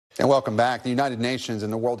And welcome back. The United Nations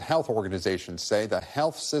and the World Health Organization say the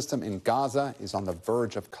health system in Gaza is on the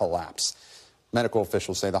verge of collapse. Medical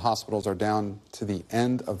officials say the hospitals are down to the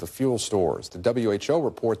end of the fuel stores. The WHO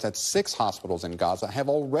reports that 6 hospitals in Gaza have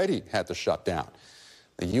already had to shut down.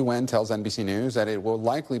 The UN tells NBC News that it will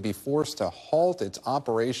likely be forced to halt its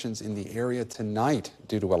operations in the area tonight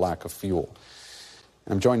due to a lack of fuel.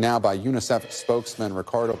 I'm joined now by UNICEF spokesman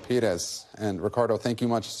Ricardo Pires. And Ricardo, thank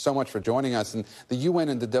you so much for joining us. And the UN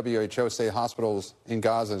and the WHO say hospitals in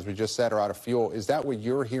Gaza, as we just said, are out of fuel. Is that what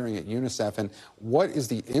you're hearing at UNICEF? And what is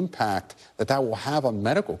the impact that will have on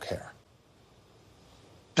medical care?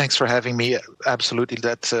 Thanks for having me. Absolutely,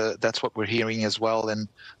 that's what we're hearing as well. And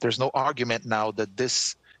there's no argument now that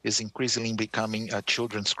this is increasingly becoming a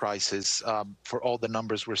children's crisis. For all the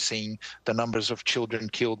numbers we're seeing, the numbers of children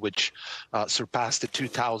killed, which surpassed the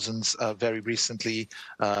 2,000s very recently,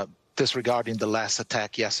 disregarding the last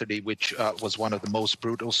attack yesterday, which was one of the most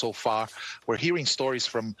brutal so far. We're hearing stories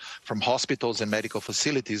from hospitals and medical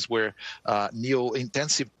facilities where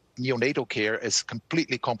intensive neonatal care is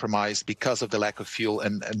completely compromised because of the lack of fuel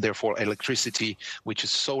and therefore electricity, which is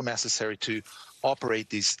so necessary to operate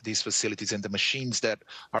these facilities, and the machines that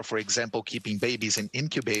are, for example, keeping babies in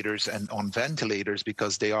incubators and on ventilators,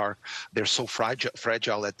 because they're so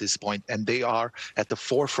fragile at this point, and they are at the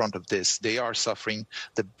forefront of this. They are suffering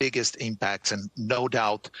the biggest impacts, and no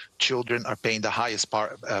doubt children are paying the highest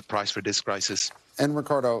price for this crisis. And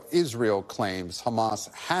Ricardo, Israel claims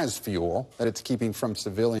Hamas has fuel that it's keeping from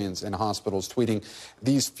civilians in hospitals, tweeting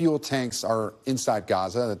these fuel tanks are inside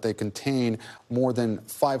Gaza, that they contain more than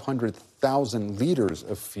 500,000 liters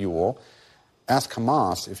of fuel. Ask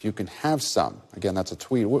Hamas if you can have some. Again, that's a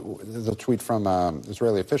tweet. There's a tweet from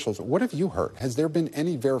Israeli officials. What have you heard? Has there been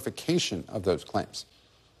any verification of those claims?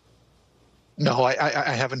 No,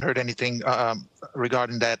 I haven't heard anything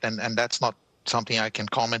regarding that, and that's not something I can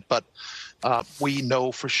comment, but we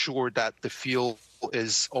know for sure that the fuel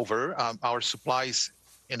is over. Our supplies,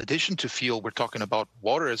 in addition to fuel, we're talking about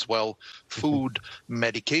water as well, food,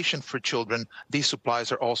 medication for children. These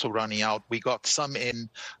supplies are also running out. We got some in,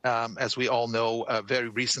 as we all know, very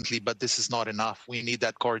recently, but this is not enough. We need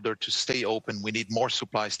that corridor to stay open. We need more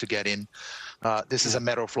supplies to get in. This is a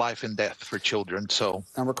matter of life and death for children. So,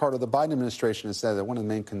 now, Ricardo, the Biden administration has said that one of the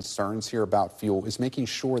main concerns here about fuel is making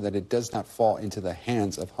sure that it does not fall into the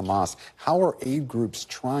hands of Hamas. How are aid groups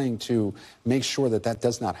trying to make sure that that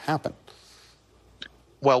does not happen?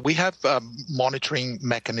 Well, we have monitoring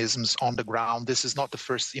mechanisms on the ground. This is not the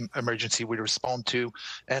first emergency we respond to,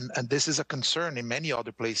 and this is a concern in many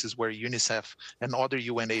other places where UNICEF and other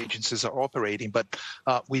UN agencies are operating. But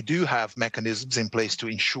we do have mechanisms in place to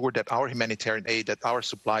ensure that our humanitarian aid, that our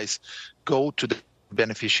supplies go to the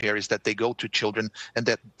beneficiaries, that they go to children, and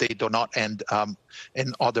that they do not end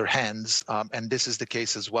in other hands. And this is the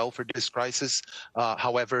case as well for this crisis.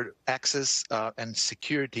 However, access and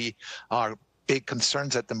security are big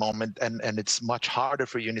concerns at the moment, and it's much harder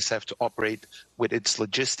for UNICEF to operate with its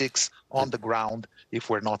logistics on the ground if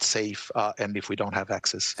we're not safe and if we don't have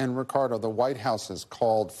access. And Ricardo, the White House has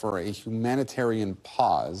called for a humanitarian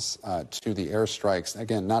pause to the airstrikes.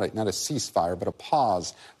 Again, not a ceasefire, but a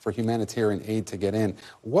pause for humanitarian aid to get in.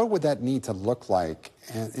 What would that need to look like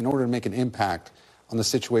in order to make an impact on the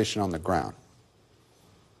situation on the ground?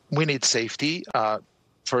 We need safety.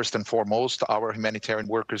 First and foremost, our humanitarian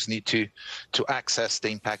workers need to access the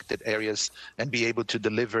impacted areas and be able to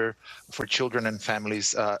deliver for children and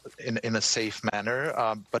families in a safe manner.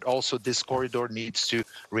 But also, this corridor needs to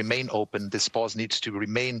remain open. This pause needs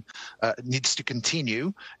to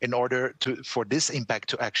continue in order for this impact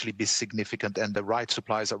to actually be significant and the right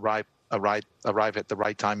supplies arrive at the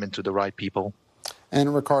right time and to the right people.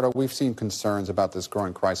 And Ricardo, we've seen concerns about this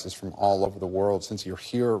growing crisis from all over the world. Since you're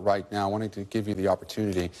here right now, I wanted to give you the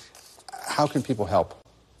opportunity. How can people help?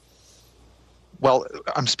 Well,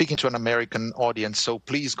 I'm speaking to an American audience, so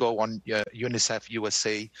please go on UNICEF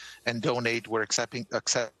USA and donate. We're accepting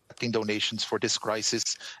donations for this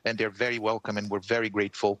crisis, and they're very welcome, and we're very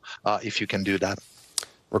grateful if you can do that.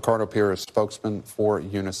 Ricardo Pires, spokesman for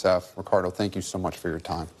UNICEF. Ricardo, thank you so much for your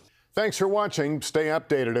time. Thanks for watching. Stay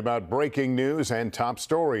updated about breaking news and top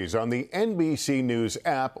stories on the NBC News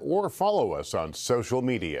app or follow us on social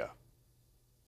media.